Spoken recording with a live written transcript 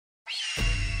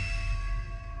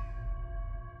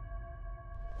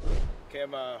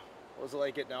Cam, what was it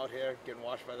like getting out here, getting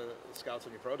watched by the scouts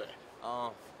on your pro day?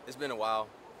 It's been a while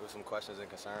with some questions and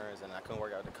concerns, and I couldn't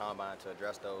work out the combine to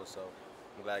address those, so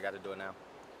I'm glad I got to do it now.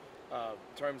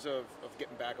 In terms of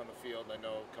getting back on the field, I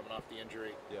know coming off the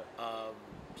injury, Yeah.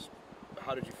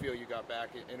 how did you feel you got back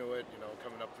into it,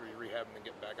 coming up through your rehab and then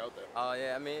getting back out there?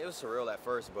 Yeah, I mean, it was surreal at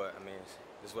first, but I mean,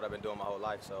 this is what I've been doing my whole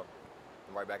life, so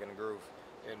I'm right back in the groove.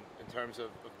 In terms of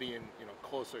being,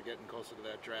 closer, getting closer to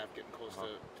that draft, getting close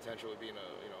to potentially being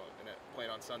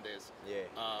playing on Sundays. Yeah.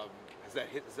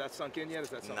 Has that sunk in yet? Is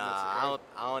that something Nah,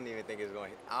 I don't even think it's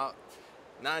going.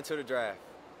 Not until the draft,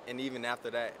 and even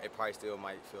after that, it probably still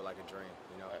might feel like a dream.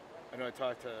 I know I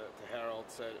talked to Harold,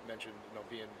 mentioned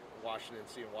being Washington,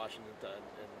 seeing Washington,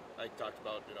 and Ike talked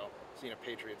about seeing a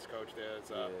Patriots coach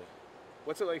there.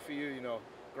 What's it like for you?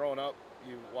 Growing up,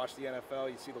 you watch the NFL,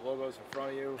 you see the logos in front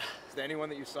of you. Is there anyone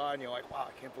that you saw and you're like, wow,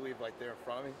 I can't believe they're in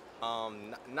front of me?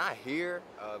 Not here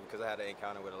because I had an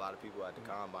encounter with a lot of people at the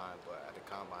combine, but at the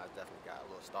combine, I definitely got a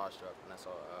little starstruck when I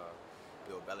saw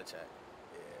Bill Belichick.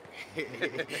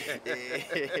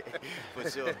 Yeah, for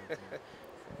sure.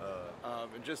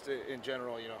 And just in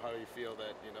general, how do you feel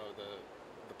that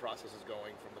the process is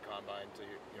going from the combine to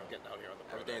getting out here on the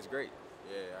pro? Everything's great.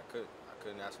 Yeah, I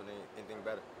couldn't ask for anything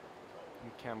better.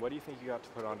 And Cam, what do you think you got to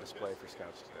put on display for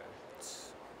scouts today?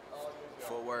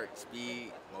 Footwork,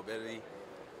 speed, mobility,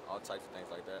 all types of things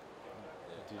like that.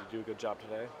 Yeah. Did you do a good job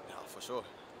today? Yeah, for sure.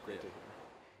 Great to hear.